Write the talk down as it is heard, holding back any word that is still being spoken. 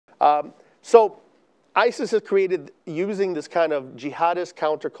So ISIS has created, using this kind of jihadist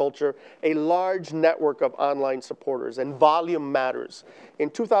counterculture, a large network of online supporters, and volume matters. In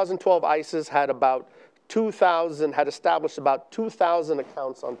 2012, ISIS had established about 2,000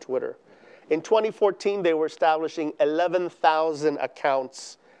 accounts on Twitter. In 2014, they were establishing 11,000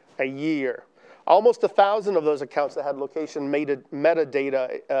 accounts a year. Almost 1,000 of those accounts that had location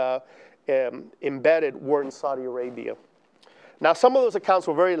metadata embedded were in Saudi Arabia. Now, some of those accounts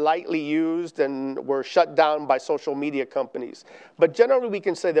were very lightly used and were shut down by social media companies. But generally, we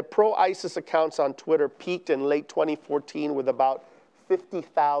can say that pro-ISIS accounts on Twitter peaked in late 2014 with about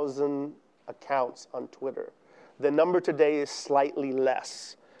 50,000 accounts on Twitter. The number today is slightly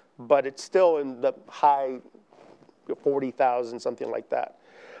less, but it's still in the high 40,000, something like that.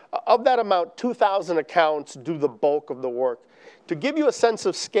 Of that amount, 2,000 accounts do the bulk of the work. To give you a sense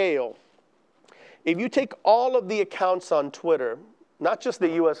of scale, if you take all of the accounts on Twitter, not just the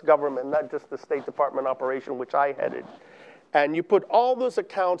US government, not just the State Department operation, which I headed, and you put all those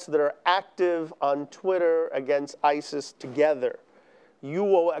accounts that are active on Twitter against ISIS together, you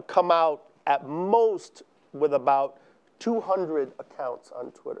will come out at most with about 200 accounts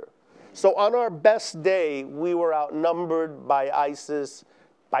on Twitter. So on our best day, we were outnumbered by ISIS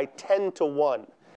by 10 to 1.